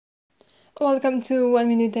Welcome to 1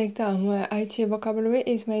 Minute Take Time, where IT vocabulary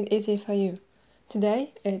is made easy for you.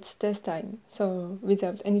 Today, it's test time, so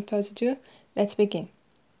without any further ado, let's begin.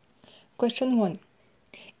 Question 1.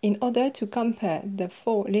 In order to compare the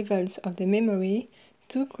 4 levels of the memory,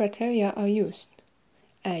 2 criteria are used.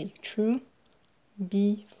 A. True.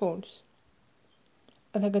 B. False.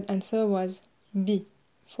 The good answer was B.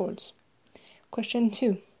 False. Question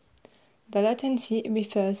 2. The latency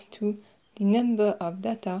refers to the number of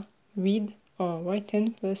data read or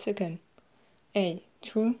written per second. A.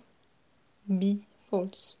 True. B.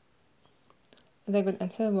 False. The good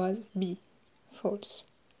answer was B. False.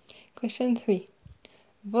 Question 3.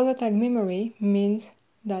 Volatile memory means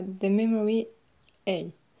that the memory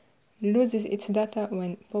A. loses its data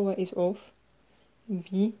when power is off.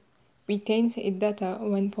 B. retains its data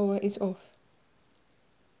when power is off.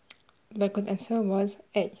 The good answer was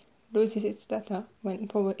A. loses its data when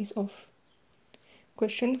power is off.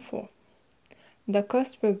 Question 4. The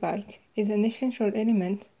cost per byte is an essential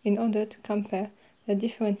element in order to compare the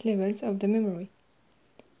different levels of the memory.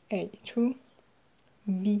 A. True.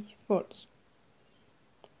 B. False.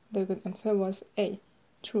 The good answer was A.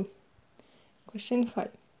 True. Question 5.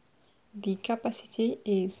 The capacity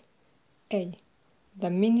is A. the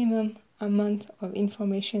minimum amount of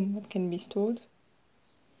information that can be stored.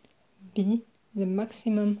 B. the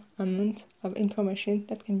maximum amount of information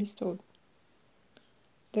that can be stored.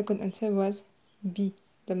 The good answer was B.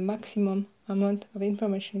 the maximum amount of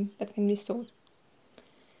information that can be stored.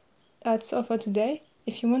 That's all for today.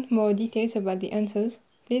 If you want more details about the answers,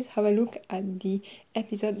 please have a look at the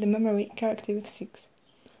episode The Memory Characteristics.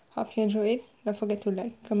 Hope you enjoy it. Don't forget to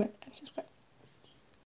like, comment, and subscribe.